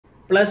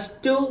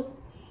+2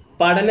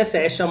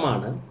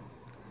 പഠനശേഷമാണ്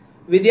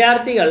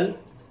വിദ്യാർത്ഥികൾ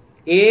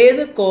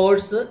ഏത്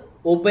കോഴ്സ്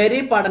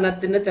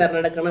ഉപരിപഠനത്തിന്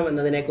തിരഞ്ഞെടുക്കണം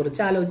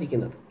എന്നതിനെക്കുറിച്ച്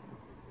ആലോചിക്കുന്നത്.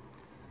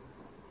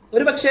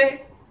 ഒരുപക്ഷെ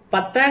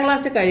 10ാം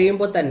ക്ലാസ്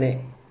കഴിയുമ്പോൾ തന്നെ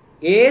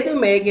ഏത്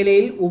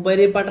മേഖലയിൽ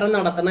ഉപരിപഠനം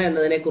നടത്തണം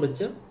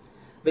എന്നതിനെക്കുറിച്ച്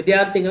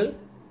വിദ്യാർത്ഥികൾ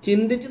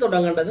ചിന്തിച്ചു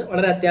തുടങ്ങേണ്ടത്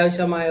വളരെ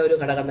അത്യാവശ്യമായ ഒരു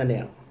ഘടകം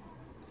തന്നെയാണ്.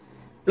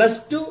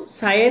 +2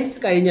 സയൻസ്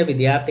കഴിഞ്ഞ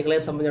വിദ്യാർത്ഥികളെ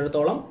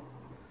സംബന്ധിച്ചിടത്തോളം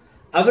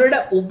അവരുടെ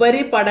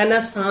ഉപരിപഠന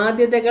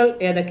സാധ്യതകൾ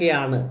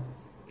ഏതൊക്കെയാണ്,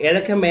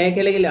 ഏതൊക്കെ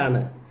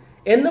മേഖലയിലാണ്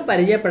എന്ന്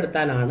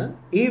പരിചയപ്പെടുത്താനാണ്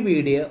ഈ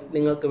വീഡിയോ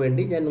നിങ്ങൾക്ക്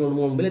വേണ്ടി ഞാൻ നിങ്ങൾക്ക്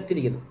മുമ്പിൽ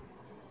എത്തിയിരിക്കുന്നത്.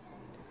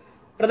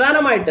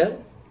 പ്രധാനമായിട്ട്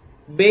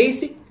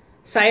ബേസിക്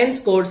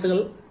സയൻസ് കോഴ്സുകൾ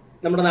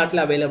നമ്മുടെ നാട്ടിൽ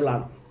അവൈലബിൾ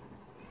ആണ്.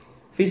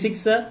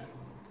 Physics,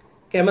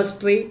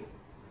 chemistry,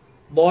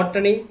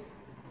 botany,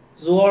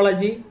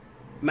 zoology,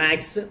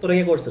 maths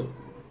തുടങ്ങിയ കോഴ്സുകൾ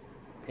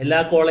എല്ലാ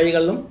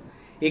കോളേജുകളിലും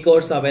ഈ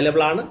കോഴ്സ്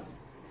അവൈലബിൾ ആണ്.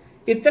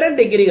 ഇത്തരം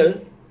ഡിഗ്രികൾ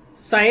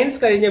സയൻസ്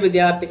കഴിഞ്ഞ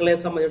വിദ്യാർത്ഥികളെ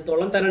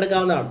സംബന്ധിച്ചിടത്തോളം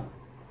തിരഞ്ഞെടുക്കാവുന്നതാണ്.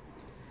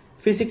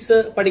 ഫിസിക്സ്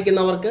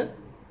പഠിക്കുന്നവർക്ക്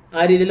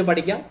ആ രീതിയിൽ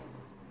പഠിക്കാം.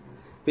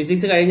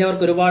 ഫിസിക്സ്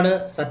കഴിഞ്ഞവർക്ക് ഒരുപാട്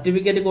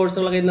സർട്ടിഫിക്കറ്റ്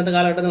കോഴ്സുകളൊക്കെ ഇന്നത്തെ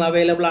കാലഘട്ടത്തിൽ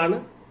അവൈലബിൾ ആണ്.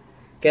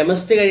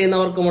 കെമിസ്ട്രി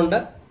കഴിയുന്നവർക്കുമുണ്ട്.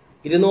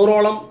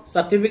 200ഓളം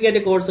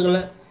സർട്ടിഫിക്കറ്റ് കോഴ്സുകൾ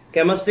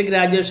കെമിസ്ട്രി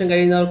ഗ്രാജുവേഷൻ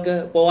കഴിയുന്നവർക്ക്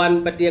പോകാൻ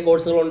പറ്റിയ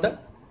കോഴ്സുകളുണ്ട്.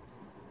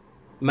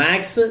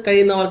 മാത്സ്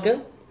കഴിയുന്നവർക്ക്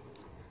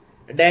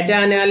ഡാറ്റ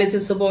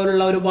അനാലിസിസ്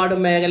പോലുള്ള ഒരുപാട്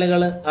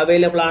മേഖലകൾ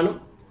അവൈലബിൾ ആണ്.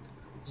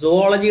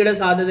 സുവോളജിയുടെ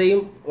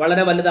സാധ്യതയും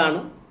വളരെ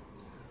വലുതാണ്.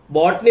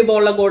 ബോട്ടണി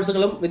പോലുള്ള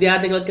കോഴ്സുകളും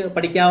വിദ്യാർത്ഥികൾക്ക്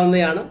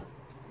പഠിക്കാവുന്നതാണ്.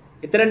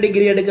 ഇത്തരം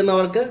ഡിഗ്രി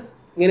എടുക്കുന്നവർക്ക്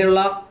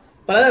ഇങ്ങനെയുള്ള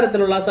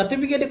പലതരത്തിലുള്ള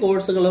സർട്ടിഫിക്കറ്റ്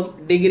കോഴ്സുകളും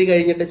ഡിഗ്രി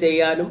കഴിഞ്ഞിട്ട്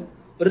ചെയ്യാനും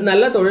ഒരു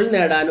നല്ല തൊഴിൽ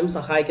നേടാനും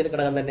സഹായിക്കുന്ന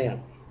ഘടകം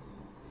തന്നെയാണ്.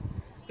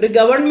 ഒരു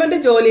ഗവൺമെന്റ്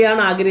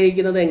ജോലിയാണ്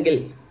ആഗ്രഹിക്കുന്നതെങ്കിൽ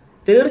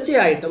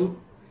തീർച്ചയായിട്ടും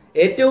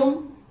ഏറ്റവും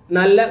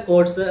നല്ല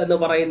കോഴ്സ് എന്ന്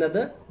പറയുന്നത്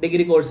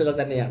ഡിഗ്രി കോഴ്സുകൾ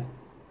തന്നെയാണ്.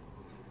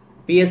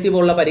 PSC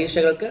പോലുള്ള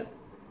പരീക്ഷകൾക്ക്,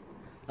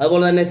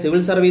 അതുപോലെ തന്നെ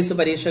സിവിൽ സർവീസ്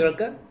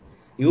പരീക്ഷകൾക്ക്,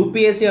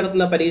 UPSC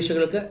നടത്തുന്ന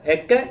പരീക്ഷകൾക്ക്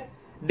ഒക്കെ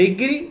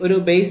ഡിഗ്രി ഒരു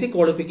ബേസിക്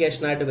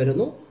ക്വാളിഫിക്കേഷൻ ആയിട്ട്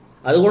വരുന്നു.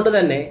 അതുകൊണ്ട്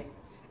തന്നെ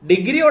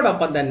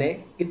ഡിഗ്രിയോടൊപ്പം തന്നെ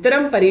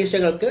ഇത്തരം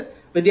പരീക്ഷകൾക്ക്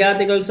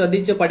വിദ്യാർത്ഥികൾ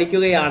ശ്രദ്ധിച്ച്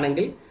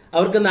പഠിക്കുകയാണെങ്കിൽ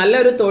അവർക്ക്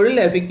നല്ലൊരു തൊഴിൽ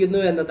ലഭിക്കുന്നു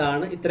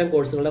എന്നതാണ് ഇത്തരം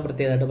കോഴ്സുകളുടെ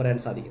പ്രത്യേകതയായിട്ട് പറയാൻ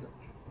സാധിക്കുന്നത്.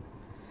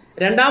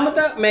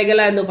 രണ്ടാമത്തെ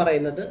മേഖല എന്ന്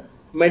പറയുന്നത്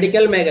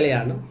മെഡിക്കൽ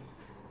മേഖലയാണ്.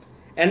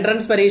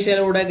 എൻട്രൻസ്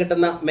പരീക്ഷയിലൂടെ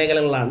കിട്ടുന്ന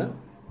മേഖലകളാണ്.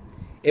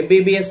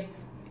 MBBS,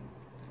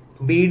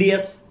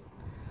 BDS,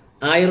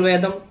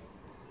 ആയുർവേദം,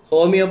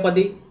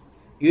 ഹോമിയോപ്പതി,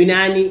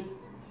 യുനാനി,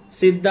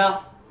 സിദ്ധ,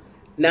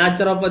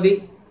 നാച്ചുറോപ്പതി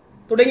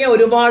തുടങ്ങിയ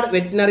ഒരുപാട്,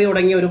 വെറ്റിനറി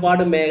തുടങ്ങിയ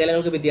ഒരുപാട്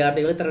മേഖലകൾക്ക്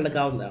വിദ്യാർത്ഥികൾ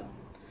തിരഞ്ഞെടുക്കാവുന്നതാണ്.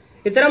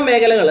 ഇത്തരം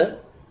മേഖലകൾ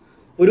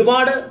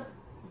ഒരുപാട്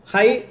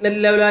ഹൈ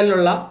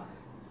ലെവലിലുള്ള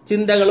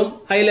ചിന്തകളും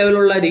ഹൈ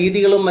ലെവലുള്ള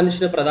രീതികളും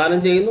മനുഷ്യന് പ്രദാനം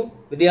ചെയ്യുന്നു.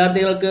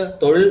 വിദ്യാർത്ഥികൾക്ക്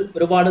തൊഴിൽ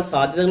ഒരുപാട്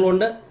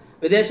സാധ്യതകളുണ്ട്.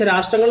 വിദേശ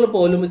രാഷ്ട്രങ്ങളിൽ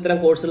പോലും ഇത്തരം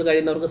കോഴ്സുകൾ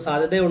കഴിയുന്നവർക്ക്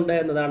സാധ്യതയുണ്ട്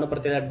എന്നതാണ്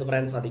പ്രത്യേകമായിട്ട്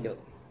പറയാൻ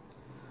സാധിക്കുന്നത്.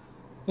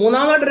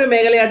 മൂന്നാമതൊരു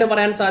മേഖലയായിട്ട്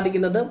പറയാൻ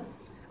സാധിക്കുന്നത്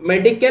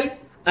മെഡിക്കൽ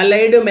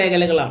അലൈഡ്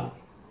മേഖലകളാണ്.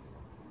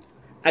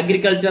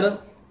 അഗ്രികൾച്ചർ,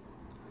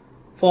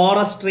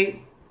 ഫോറസ്ട്രി,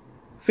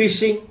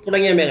 ഫിഷിംഗ്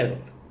തുടങ്ങിയ മേഖലകൾ.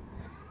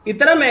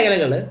 ഇത്തരം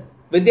മേഖലകൾ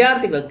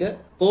വിദ്യാർത്ഥികൾക്ക്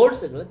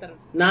കോഴ്സുകൾ തരണം.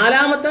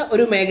 നാലാമത്തെ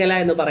ഒരു മേഖല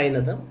എന്ന്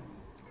പറയുന്നത്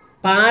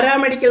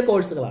പാരാമെഡിക്കൽ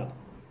കോഴ്സുകളാണ്.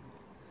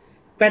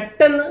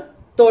 പെട്ടെന്ന്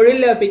തൊഴിൽ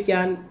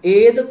ലഭിക്കാൻ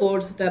ഏത്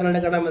കോഴ്സ്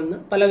തിരഞ്ഞെടുക്കണമെന്ന്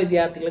പല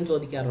വിദ്യാർത്ഥികളും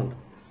ചോദിക്കാറുണ്ട്.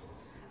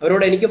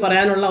 അവരോട് എനിക്ക്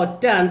പറയാനുള്ള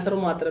ഒറ്റ ആൻസർ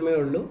മാത്രമേ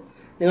ഉള്ളൂ,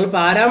 നിങ്ങൾ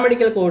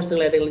പാരാമെഡിക്കൽ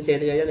കോഴ്സുകൾ ഏതെങ്കിലും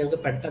ചെയ്ത് കഴിഞ്ഞാൽ നിങ്ങൾക്ക്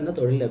പെട്ടെന്ന്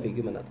തൊഴിൽ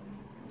ലഭിക്കുമെന്നത്.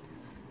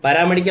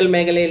 പാരാമെഡിക്കൽ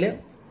മേഖലയിൽ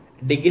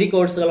ഡിഗ്രി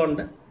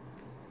കോഴ്സുകളുണ്ട്,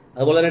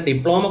 അതുപോലെ തന്നെ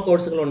ഡിപ്ലോമ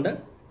കോഴ്സുകളുണ്ട്,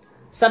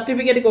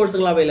 സർട്ടിഫിക്കറ്റ്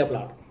കോഴ്സുകൾ അവൈലബിൾ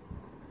ആണ്.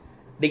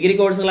 ഡിഗ്രി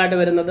കോഴ്സുകളായിട്ട്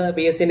വരുന്നത്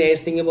BSc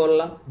നഴ്സിംഗ്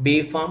പോലുള്ള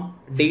B.Pharm,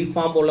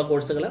 D.Pharm പോലുള്ള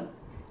കോഴ്സുകൾ.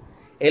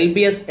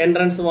 LBS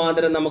എൻട്രൻസ്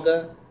മുഖാന്തരം നമുക്ക്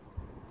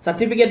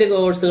സർട്ടിഫിക്കറ്റ്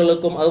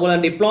കോഴ്സുകൾക്കും അതുപോലെ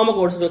ഡിപ്ലോമ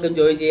കോഴ്സുകൾക്കും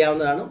ജോയിൻ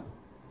ചെയ്യാവുന്നതാണ്.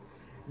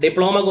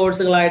 Diploma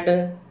കോഴ്സുകളായിട്ട്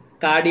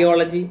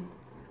cardiology,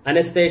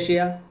 anaesthesia,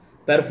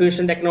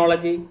 perfusion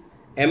technology,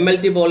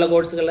 MLT പോലുള്ള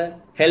കോഴ്സുകൾ,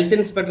 ഹെൽത്ത്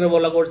ഇൻസ്പെക്ടർ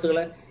പോലുള്ള കോഴ്സുകൾ,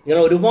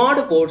 ഇങ്ങനെ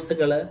ഒരുപാട്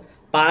കോഴ്സുകൾ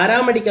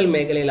പാരാമെഡിക്കൽ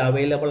മേഖലയിൽ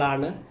അവൈലബിൾ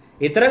ആണ്.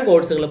 ഇത്തരം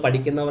കോഴ്സുകൾ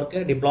പഠിക്കുന്നവർക്ക്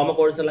ഡിപ്ലോമ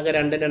കോഴ്സുകളൊക്കെ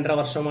 2-2.5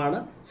 വർഷമാണ്.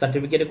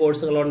 സർട്ടിഫിക്കറ്റ്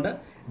കോഴ്സുകളുണ്ട്,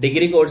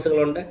 ഡിഗ്രി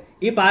കോഴ്സുകളുണ്ട്.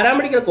 ഈ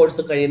പാരാമെഡിക്കൽ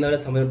കോഴ്സ് കഴിയുന്നവരെ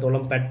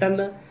സംബന്ധിച്ചിടത്തോളം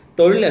പെട്ടെന്ന്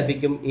തൊഴിൽ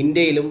ലഭിക്കും.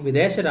 ഇന്ത്യയിലും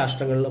വിദേശ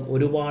രാഷ്ട്രങ്ങളിലും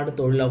ഒരുപാട്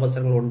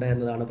തൊഴിലവസരങ്ങളുണ്ട്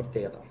എന്നതാണ്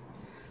പ്രത്യേകത.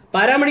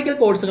 പാരാമെഡിക്കൽ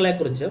കോഴ്സുകളെ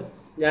കുറിച്ച്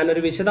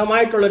ഞാനൊരു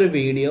വിശദമായിട്ടുള്ളൊരു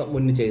വീഡിയോ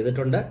മുന്നിൽ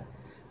ചെയ്തിട്ടുണ്ട്.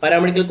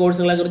 പാരാമെഡിക്കൽ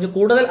കോഴ്സുകളെ കുറിച്ച്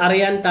കൂടുതൽ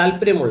അറിയാൻ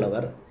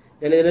താല്പര്യമുള്ളവർ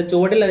ഞാൻ ഇതിന്റെ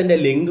ചുവട്ടിൽ അതിന്റെ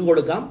ലിങ്ക്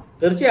കൊടുക്കാം.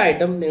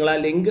 തീർച്ചയായിട്ടും നിങ്ങൾ ആ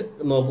ലിങ്ക്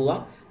നോക്കുക.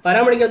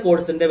 പാരാമെഡിക്കൽ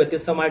കോഴ്സിന്റെ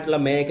വ്യത്യസ്തമായിട്ടുള്ള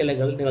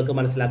മേഖലകൾ നിങ്ങൾക്ക്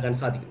മനസ്സിലാക്കാൻ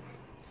സാധിക്കും.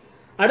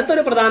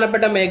 അടുത്തൊരു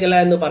പ്രധാനപ്പെട്ട മേഖല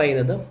എന്ന്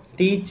പറയുന്നത്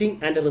ടീച്ചിങ്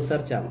ആൻഡ്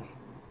റിസർച്ച് ആണ്.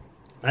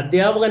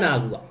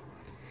 അധ്യാപകനാകുക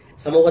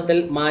സമൂഹത്തിൽ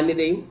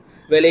മാന്യതയും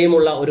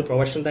വിലയുമുള്ള ഒരു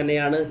പ്രൊഫഷൻ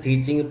തന്നെയാണ്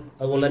ടീച്ചിങ്,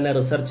 അതുപോലെ തന്നെ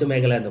റിസർച്ച്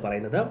മേഖല എന്ന്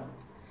പറയുന്നത്.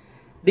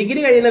 ഡിഗ്രി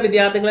കഴിയുന്ന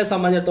വിദ്യാർത്ഥികളെ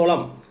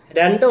സംബന്ധിച്ചിടത്തോളം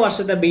 2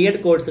 വർഷത്തെ B.Ed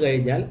കോഴ്സ്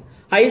കഴിഞ്ഞാൽ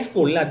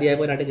ഹൈസ്കൂളിൽ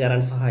അധ്യാപകനായിട്ട്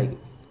കയറാൻ സഹായിക്കും.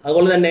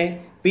 അതുപോലെ തന്നെ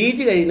PG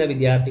കഴിയുന്ന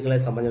വിദ്യാർത്ഥികളെ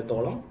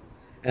സംബന്ധിച്ചിടത്തോളം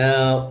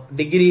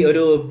ഡിഗ്രി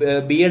ഒരു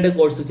B.Ed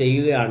കോഴ്സ്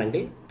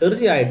ചെയ്യുകയാണെങ്കിൽ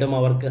തീർച്ചയായിട്ടും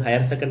അവർക്ക്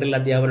ഹയർ സെക്കൻഡറിയിൽ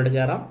അധ്യാപകനായിട്ട്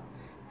കയറാം,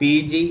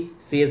 PG,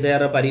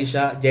 CSIR പരീക്ഷ,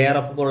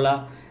 JRF പോലുള്ള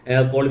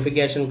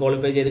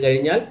ക്വാളിഫൈ ചെയ്ത്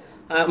കഴിഞ്ഞാൽ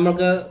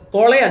നമുക്ക്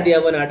കോളേജ്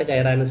അധ്യാപകനായിട്ട്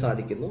കയറാനും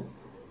സാധിക്കുന്നു.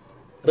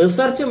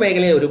 റിസർച്ച്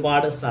മേഖലയിൽ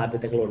ഒരുപാട്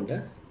സാധ്യതകളുണ്ട്.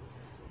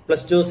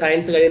 +2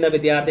 സയൻസ് കഴിയുന്ന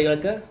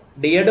വിദ്യാർത്ഥികൾക്ക്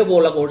DED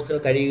പോലുള്ള കോഴ്സുകൾ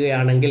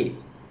കഴിയുകയാണെങ്കിൽ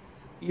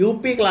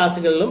UP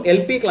ക്ലാസ്സുകളിലും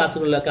LP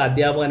ക്ലാസ്സുകളിലൊക്കെ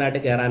അധ്യാപകനായിട്ട്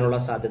കയറാനുള്ള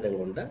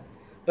സാധ്യതകളുണ്ട്.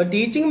 അപ്പോൾ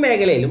ടീച്ചിങ്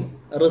മേഖലയിലും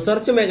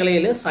റിസർച്ച്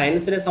മേഖലയിൽ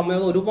സയൻസിനെ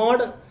സംബന്ധിച്ച്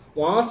ഒരുപാട്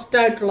വാസ്റ്റ്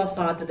ആയിട്ടുള്ള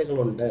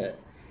സാധ്യതകളുണ്ട്.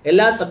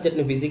 എല്ലാ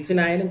സബ്ജക്റ്റിനും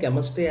ഫിസിക്സിനായാലും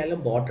കെമിസ്ട്രി ആയാലും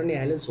ബോട്ടണി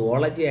ആയാലും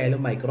സുവോളജി ആയാലും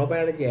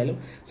മൈക്രോബയോളജി ആയാലും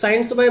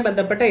സയൻസുമായി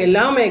ബന്ധപ്പെട്ട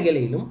എല്ലാ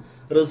മേഖലയിലും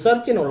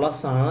റിസർച്ചിനുള്ള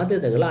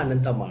സാധ്യതകൾ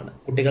അനന്തമാണ്.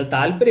 കുട്ടികൾ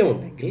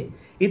താല്പര്യമുണ്ടെങ്കിൽ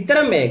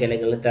ഇത്തരം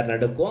മേഖലകളിൽ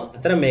തിരഞ്ഞെടുക്കുക.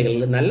 അത്തരം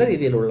മേഖലകളിൽ നല്ല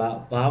രീതിയിലുള്ള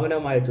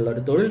ഭാവനമായിട്ടുള്ള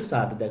ഒരു തൊഴിൽ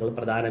സാധ്യതകൾ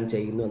പ്രദാനം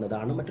ചെയ്യുന്നു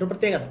എന്നതാണ് മറ്റൊരു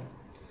പ്രത്യേകത.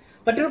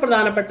 മറ്റൊരു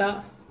പ്രധാനപ്പെട്ട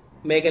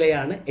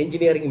മേഖലയാണ്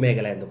എഞ്ചിനീയറിംഗ്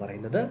മേഖല എന്ന്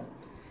പറയുന്നത്.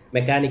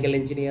 മെക്കാനിക്കൽ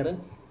എഞ്ചിനീയർ,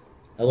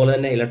 അതുപോലെ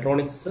തന്നെ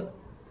electronics,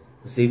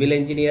 civil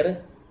engineer,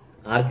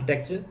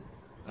 architecture,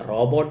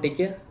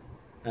 robotic,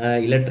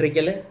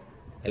 electrical,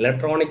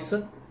 electronics,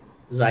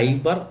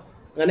 cyber,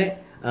 അങ്ങനെ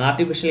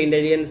ആർട്ടിഫിഷ്യൽ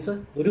ഇന്റലിജൻസ്,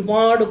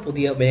 ഒരുപാട്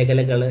പുതിയ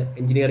മേഖലകൾ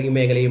എഞ്ചിനീയറിംഗ്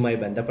മേഖലയുമായി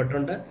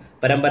ബന്ധപ്പെട്ടുണ്ട്.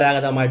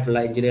 പരമ്പരാഗതമായിട്ടുള്ള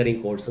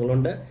എഞ്ചിനീയറിംഗ്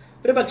കോഴ്സുകളുണ്ട്.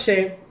 ഒരു പക്ഷേ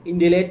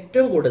ഇന്ത്യയിൽ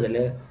ഏറ്റവും കൂടുതൽ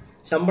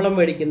ശമ്പളം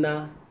മേടിക്കുന്ന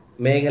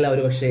മേഖല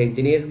ഒരുപക്ഷെ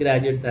എഞ്ചിനീയേഴ്സ്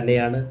ഗ്രാജുവേറ്റ്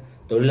തന്നെയാണ്.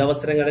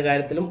 തൊഴിലവസരങ്ങളുടെ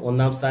കാര്യത്തിലും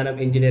 1-ാം സ്ഥാനം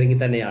എഞ്ചിനീയറിംഗ്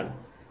തന്നെയാണ്.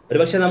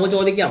 ഒരുപക്ഷെ നമുക്ക്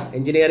ചോദിക്കാം,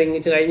 എഞ്ചിനീയറിംഗ്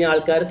കഴിഞ്ഞ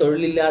ആൾക്കാർ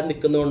തൊഴിലില്ലാതെ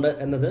നിൽക്കുന്നുണ്ട്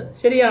എന്നത്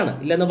ശരിയാണ്,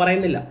 ഇല്ലെന്ന്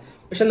പറയുന്നില്ല.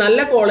 പക്ഷെ നല്ല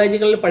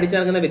കോളേജുകളിൽ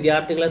പഠിച്ചിറങ്ങുന്ന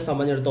വിദ്യാർത്ഥികളെ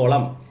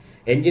സംബന്ധിച്ചിടത്തോളം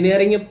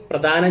എഞ്ചിനീയറിംഗ്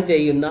പ്രദാനം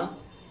ചെയ്യുന്ന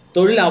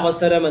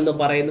തൊഴിലവസരം എന്ന്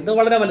പറയുന്നത്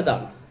വളരെ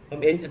വലുതാണ്.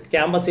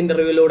 ക്യാമ്പസ്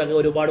ഇന്റർവ്യൂവിലൂടെ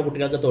ഒരുപാട്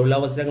കുട്ടികൾക്ക്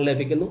തൊഴിലവസരങ്ങൾ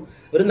ലഭിക്കുന്നു.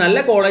 ഒരു നല്ല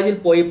കോളേജിൽ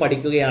പോയി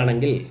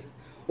പഠിക്കുകയാണെങ്കിൽ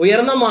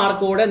ഉയർന്ന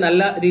മാർക്കോടെ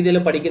നല്ല രീതിയിൽ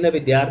പഠിക്കുന്ന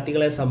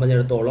വിദ്യാർത്ഥികളെ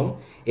സംബന്ധിച്ചിടത്തോളം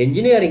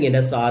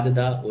എഞ്ചിനീയറിംഗിന്റെ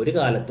സാധ്യത ഒരു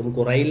കാലത്തും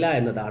കുറയില്ല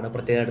എന്നതാണ്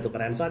പ്രത്യേകം എടുത്ത്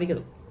പറയാൻ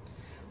സാധിക്കുന്നത്.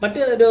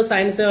 മറ്റൊരു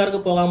സയൻസുകാർക്ക്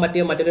പോകാൻ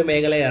പറ്റിയ മറ്റൊരു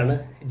മേഖലയാണ്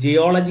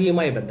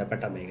ജിയോളജിയുമായി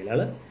ബന്ധപ്പെട്ട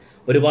മേഖലകൾ.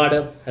 ഒരുപാട്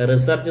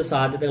റിസർച്ച്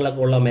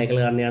സാധ്യതകളൊക്കെ ഉള്ള മേഖല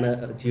തന്നെയാണ്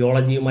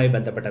ജിയോളജിയുമായി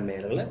ബന്ധപ്പെട്ട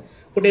മേഖലകൾ.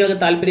 കുട്ടികൾക്ക്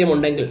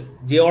താല്പര്യമുണ്ടെങ്കിൽ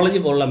ജിയോളജി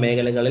പോലുള്ള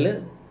മേഖലകളിൽ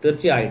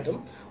തീർച്ചയായിട്ടും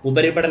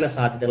ഉപരിപഠന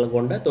സാധ്യതകൾ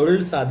കൊണ്ട്,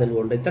 തൊഴിൽ സാധ്യതകൾ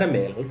കൊണ്ട് ഇത്തരം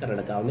മേഖലകൾ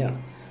തിരഞ്ഞെടുക്കാവുന്നതാണ്.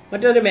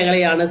 മറ്റൊരു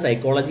മേഖലയാണ്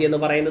സൈക്കോളജി എന്ന്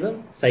പറയുന്നത്.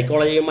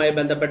 സൈക്കോളജിയുമായി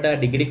ബന്ധപ്പെട്ട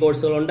ഡിഗ്രി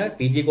കോഴ്സുകളുണ്ട്,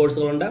 PG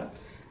കോഴ്സുകളുണ്ട്.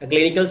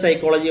 ക്ലിനിക്കൽ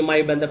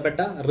സൈക്കോളജിയുമായി ബന്ധപ്പെട്ട,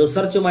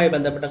 റിസർച്ചുമായി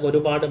ബന്ധപ്പെട്ട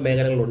ഒരുപാട്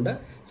മേഖലകളുണ്ട്.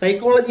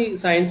 സൈക്കോളജി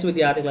സയൻസ്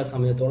വിദ്യാർത്ഥികളെ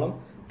സംബന്ധിച്ചിടത്തോളം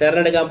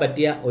തിരഞ്ഞെടുക്കാൻ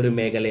പറ്റിയ ഒരു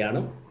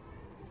മേഖലയാണ്.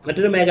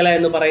 മറ്റൊരു മേഖല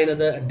എന്ന്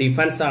പറയുന്നത്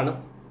ഡിഫൻസ് ആണ്.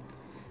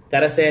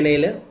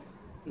 കരസേനയിൽ,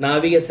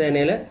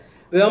 നാവികസേനയിൽ,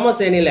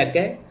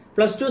 വ്യോമസേനയിലൊക്കെ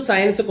 +2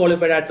 സയൻസ്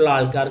ക്വാളിഫൈഡ് ആയിട്ടുള്ള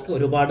ആൾക്കാർക്ക്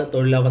ഒരുപാട്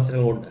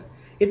തൊഴിലവസരങ്ങളുണ്ട്.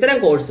 ഇത്തരം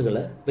കോഴ്സുകൾ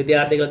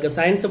വിദ്യാർത്ഥികൾക്ക്,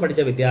 സയൻസ്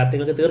പഠിച്ച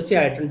വിദ്യാർത്ഥികൾക്ക്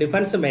തീർച്ചയായിട്ടും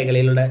ഡിഫൻസ്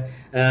മേഖലയിലൂടെ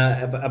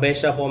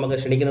അപേക്ഷാ ഫോമൊക്കെ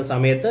ക്ഷണിക്കുന്ന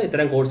സമയത്ത്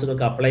ഇത്തരം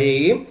കോഴ്സുകൾക്ക് അപ്ലൈ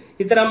ചെയ്യുകയും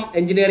ഇത്തരം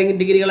എഞ്ചിനീയറിംഗ്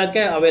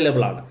ഡിഗ്രികളൊക്കെ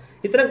അവൈലബിൾ ആണ്.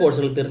 ഇത്തരം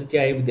കോഴ്സുകൾ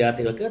തീർച്ചയായും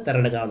വിദ്യാർത്ഥികൾക്ക്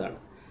തിരഞ്ഞെടുക്കാവുന്നതാണ്.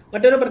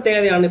 മറ്റൊരു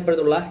പ്രത്യേകതയാണ്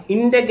ഇപ്പോഴത്തുള്ള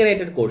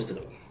ഇന്റഗ്രേറ്റഡ്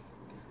കോഴ്സുകൾ.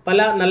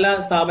 പല നല്ല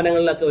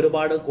സ്ഥാപനങ്ങളിലൊക്കെ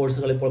ഒരുപാട്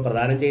കോഴ്സുകൾ ഇപ്പോൾ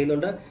പ്രദാനം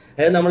ചെയ്യുന്നുണ്ട്.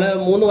 അതായത് നമ്മൾ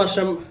 3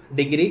 വർഷം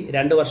ഡിഗ്രി,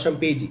 2 വർഷം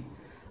PG,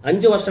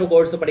 5 വർഷം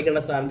കോഴ്സ് പഠിക്കേണ്ട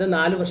സ്ഥാനത്ത്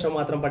 4 വർഷം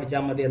മാത്രം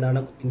പഠിച്ചാൽ മതി എന്നാണ്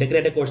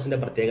ഇന്റഗ്രേറ്റഡ് കോഴ്സിന്റെ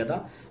പ്രത്യേകത.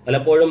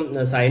 പലപ്പോഴും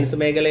സയൻസ്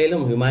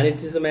മേഖലയിലും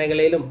ഹ്യൂമാനിറ്റീസ്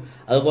മേഖലയിലും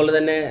അതുപോലെ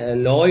തന്നെ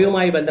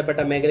ലോയുമായി ബന്ധപ്പെട്ട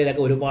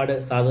മേഖലയിലൊക്കെ ഒരുപാട്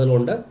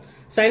സാധ്യതകളുണ്ട്.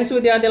 സയൻസ്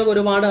വിദ്യാർത്ഥികൾക്ക്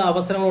ഒരുപാട്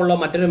അവസരങ്ങളുള്ള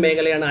മറ്റൊരു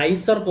മേഖലയാണ്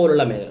ഐസർ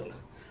പോലുള്ള മേഖലകൾ.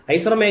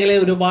 ഐസർ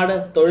മേഖലയിൽ ഒരുപാട്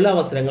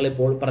തൊഴിലവസരങ്ങൾ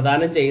ഇപ്പോൾ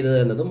പ്രദാനം ചെയ്തത്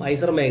എന്നതും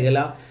ഐസർ മേഖല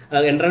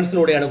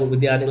എൻട്രൻസിലൂടെയാണ്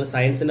വിദ്യാർത്ഥികൾ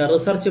സയൻസിന്റെ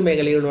റിസർച്ച്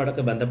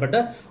മേഖലയോടൊക്കെ ബന്ധപ്പെട്ട്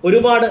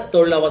ഒരുപാട്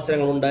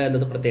തൊഴിലവസരങ്ങളുണ്ട്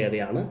എന്നത്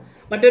പ്രത്യേകതയാണ്.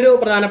 മറ്റൊരു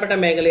പ്രധാനപ്പെട്ട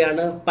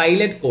മേഖലയാണ്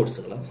പൈലറ്റ്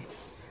കോഴ്സുകൾ.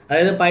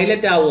 അതായത്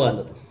പൈലറ്റ് ആവുക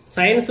എന്നത്.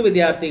 സയൻസ്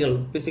വിദ്യാർത്ഥികൾ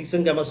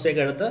ഫിസിക്സും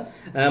കെമിസ്ട്രിയൊക്കെ എടുത്ത്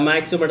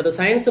മാത്സും എടുത്ത്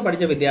സയൻസ്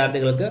പഠിച്ച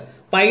വിദ്യാർത്ഥികൾക്ക്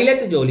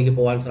പൈലറ്റ് ജോലിക്ക്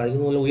പോകാൻ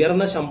സാധിക്കും.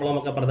 ഉയർന്ന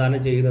ശമ്പളമൊക്കെ പ്രദാനം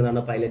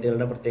ചെയ്യുന്നതാണ്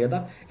പൈലറ്റുകളുടെ പ്രത്യേകത.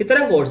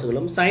 ഇത്തരം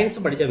കോഴ്സുകളും സയൻസ്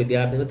പഠിച്ച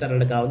വിദ്യാർത്ഥികൾ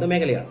തിരഞ്ഞെടുക്കാവുന്ന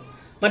മേഖലയാണ്.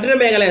 മറ്റൊരു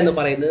മേഖല എന്ന്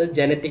പറയുന്നത്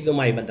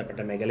ജനറ്റിക്കുമായി ബന്ധപ്പെട്ട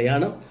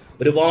മേഖലയാണ്.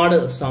 ഒരുപാട്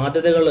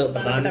സാധ്യതകൾ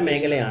പ്രധാന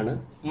മേഖലയാണ്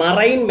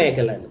മറൈൻ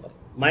മേഖല എന്ന്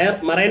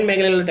പറയുന്നത്. മറൈൻ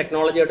മേഖലയിലുള്ള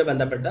ടെക്നോളജിയായിട്ട്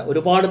ബന്ധപ്പെട്ട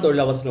ഒരുപാട്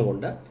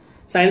തൊഴിലവസരങ്ങളുണ്ട്.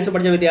 സയൻസ്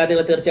പഠിച്ച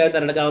വിദ്യാർത്ഥികൾ തീർച്ചയായും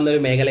തിരഞ്ഞെടുക്കാവുന്ന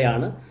ഒരു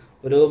മേഖലയാണ്.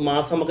 ഒരു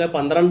മാസമൊക്കെ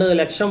 12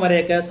 ലക്ഷം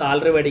വരെയൊക്കെ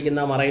സാലറി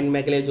മേടിക്കുന്ന മറൈൻ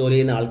മേഖലയിൽ ജോലി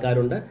ചെയ്യുന്ന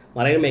ആൾക്കാരുണ്ട്.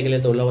 മറൈൻ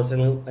മേഖലയിൽ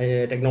തൊഴിലവസരങ്ങളും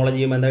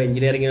ടെക്നോളജിയും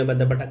എഞ്ചിനീയറിംഗുമായി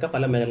ബന്ധപ്പെട്ടൊക്കെ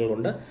പല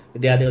മേഖലകളുണ്ട്.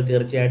 വിദ്യാർത്ഥികൾ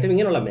തീർച്ചയായിട്ടും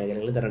ഇങ്ങനെയുള്ള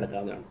മേഖലകൾ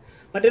തിരഞ്ഞെടുക്കാവുന്നതാണ്.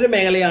 മറ്റൊരു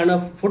മേഖലയാണ്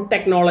ഫുഡ്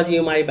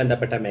ടെക്നോളജിയുമായി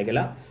ബന്ധപ്പെട്ട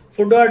മേഖല.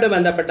 ഫുഡുമായിട്ട്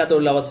ബന്ധപ്പെട്ട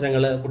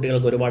തൊഴിലവസരങ്ങൾ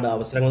കുട്ടികൾക്ക് ഒരുപാട്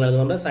അവസരങ്ങൾ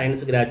നൽകുന്നുണ്ട്.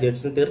 സയൻസ്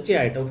ഗ്രാജുവേറ്റ്സിന്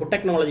തീർച്ചയായിട്ടും ഫുഡ്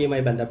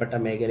ടെക്നോളജിയുമായി ബന്ധപ്പെട്ട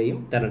മേഖലയും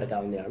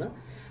തിരഞ്ഞെടുക്കാവുന്നതാണ്.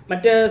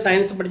 മറ്റ്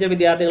സയൻസ് പഠിച്ച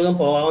വിദ്യാർത്ഥികൾക്കും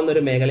പോകാവുന്ന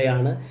ഒരു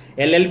മേഖലയാണ്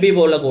LLB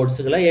പോലുള്ള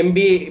കോഴ്സുകൾ,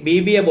 MBA,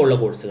 BBA പോലുള്ള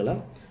കോഴ്സുകൾ.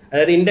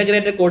 അതായത്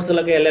ഇന്റഗ്രേറ്റഡ്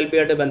കോഴ്സുകളൊക്കെ LLB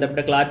ആയിട്ട്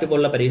ബന്ധപ്പെട്ട ക്ലാറ്റ്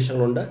പോലുള്ള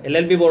പരീക്ഷകളുണ്ട്.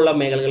 LLB പോലുള്ള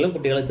മേഖലകളിലും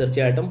കുട്ടികൾ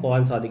തീർച്ചയായിട്ടും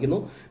പോകാൻ സാധിക്കുന്നു.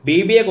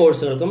 BBA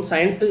കോഴ്സുകൾക്കും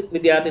സയൻസ്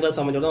വിദ്യാർത്ഥികളെ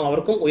സംബന്ധിച്ചിടത്തോളം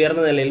അവർക്കും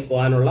ഉയർന്ന നിലയിൽ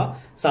പോകാനുള്ള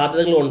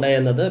സാധ്യതകളുണ്ട്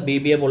എന്നത്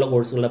BBA പോലുള്ള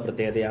കോഴ്സുകളുടെ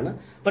പ്രത്യേകതയാണ്.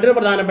 മറ്റൊരു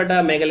പ്രധാനപ്പെട്ട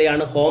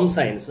മേഖലയാണ് ഹോം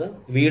സയൻസ്.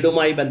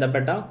 വീടുമായി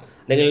ബന്ധപ്പെട്ട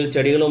അല്ലെങ്കിൽ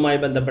ചെടികളുമായി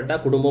ബന്ധപ്പെട്ട,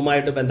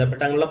 കുടുംബവുമായിട്ട്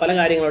ബന്ധപ്പെട്ട അങ്ങനെയുള്ള പല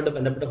കാര്യങ്ങളുമായിട്ട്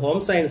ബന്ധപ്പെട്ട് ഹോം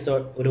സയൻസ്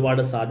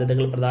ഒരുപാട്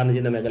സാധ്യതകൾ പ്രദാനം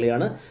ചെയ്യുന്ന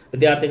മേഖലയാണ്.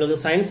 വിദ്യാർത്ഥികൾക്ക്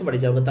സയൻസ്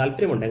പഠിച്ചവർക്ക്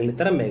താല്പര്യമുണ്ടെങ്കിൽ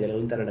ഇത്തരം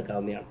മേഖലകളും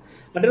തിരഞ്ഞെടുക്കാവുന്നതാണ്.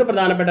 മറ്റൊരു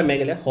പ്രധാനപ്പെട്ട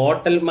മേഖല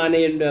ഹോട്ടൽ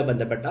മാനേജ്മെന്റുമായി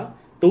ബന്ധപ്പെട്ട,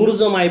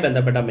 ടൂറിസവുമായി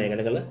ബന്ധപ്പെട്ട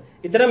മേഖലകൾ.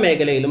 ഇത്തരം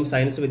മേഖലയിലും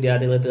സയൻസ്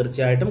വിദ്യാർത്ഥികൾ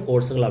തീർച്ചയായിട്ടും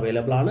കോഴ്സുകൾ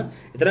അവൈലബിൾ ആണ്.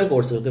 ഇത്തരം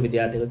കോഴ്സുകൾക്ക്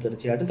വിദ്യാർത്ഥികൾ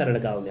തീർച്ചയായിട്ടും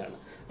തിരഞ്ഞെടുക്കാവുന്നതാണ്.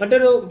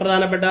 മറ്റൊരു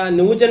പ്രധാനപ്പെട്ട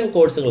ന്യൂജൻ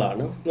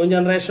കോഴ്സുകളാണ്. ന്യൂ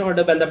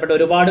ജനറേഷനുമായിട്ട് ബന്ധപ്പെട്ട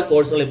ഒരുപാട്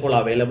കോഴ്സുകൾ ഇപ്പോൾ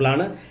അവൈലബിൾ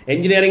ആണ്.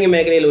 എഞ്ചിനീയറിംഗ്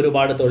മേഖലയിൽ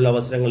ഒരുപാട്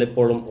തൊഴിലവസരങ്ങൾ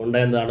ഇപ്പോഴും ഉണ്ട്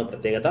എന്നതാണ്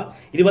പ്രത്യേകത.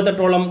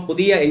 28ഓളം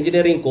പുതിയ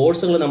എഞ്ചിനീയറിംഗ്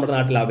കോഴ്സുകൾ നമ്മുടെ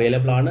നാട്ടിൽ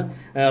അവൈലബിൾ ആണ്.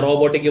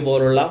 റോബോട്ടിക്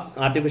പോലുള്ള,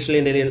 ആർട്ടിഫിഷ്യൽ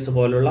ഇന്റലിജൻസ്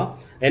പോലുള്ള,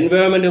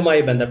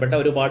 എൻവയോൺമെന്റുമായി ബന്ധപ്പെട്ട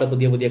ഒരുപാട്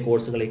പുതിയ പുതിയ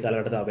കോഴ്സുകൾ ഈ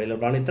കാലഘട്ടത്തിൽ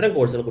അവൈലബിൾ ആണ്. ഇത്തരം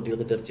കോഴ്സുകൾ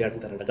കുട്ടികൾക്ക്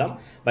തീർച്ചയായിട്ടും തിരഞ്ഞെടുക്കാം.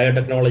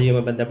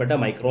 ബയോടെക്നോളജിയുമായി ബന്ധപ്പെട്ട,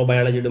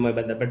 മൈക്രോബയോളജിയുമായി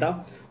ബന്ധപ്പെട്ട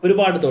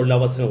ഒരുപാട്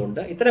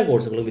തൊഴിലവസരങ്ങളുണ്ട്. ഇത്തരം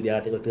കോഴ്സുകൾ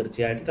വിദ്യാർത്ഥികൾ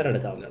തീർച്ചയായിട്ടും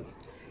തിരഞ്ഞെടുക്കാവുന്നതാണ്.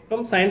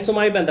 ഇപ്പം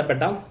സയൻസുമായി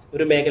ബന്ധപ്പെട്ട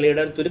ഒരു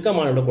മേഖലയുടെ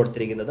ചുരുക്കമാണ് ഇവിടെ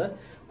കൊടുത്തിരിക്കുന്നത്.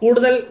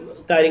 കൂടുതൽ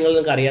കാര്യങ്ങൾ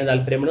നിങ്ങൾക്ക് അറിയാൻ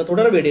താല്പര്യമുണ്ട്,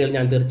 തുടർ വീഡിയോകൾ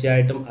ഞാൻ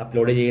തീർച്ചയായിട്ടും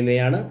അപ്ലോഡ്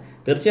ചെയ്യുന്നതാണ്.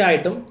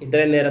 തീർച്ചയായിട്ടും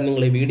ഇത്രയും നേരം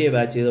നിങ്ങൾ ഈ വീഡിയോ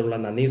വാച്ച് ചെയ്തിട്ടുള്ള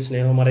നന്ദി,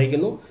 സ്നേഹം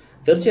അറിയിക്കുന്നു.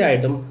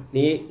 തീർച്ചയായിട്ടും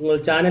നിങ്ങൾ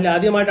ചാനൽ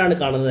ആദ്യമായിട്ടാണ്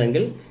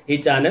കാണുന്നതെങ്കിൽ ഈ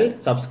ചാനൽ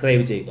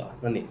സബ്സ്ക്രൈബ് ചെയ്യുക.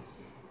 നന്ദി.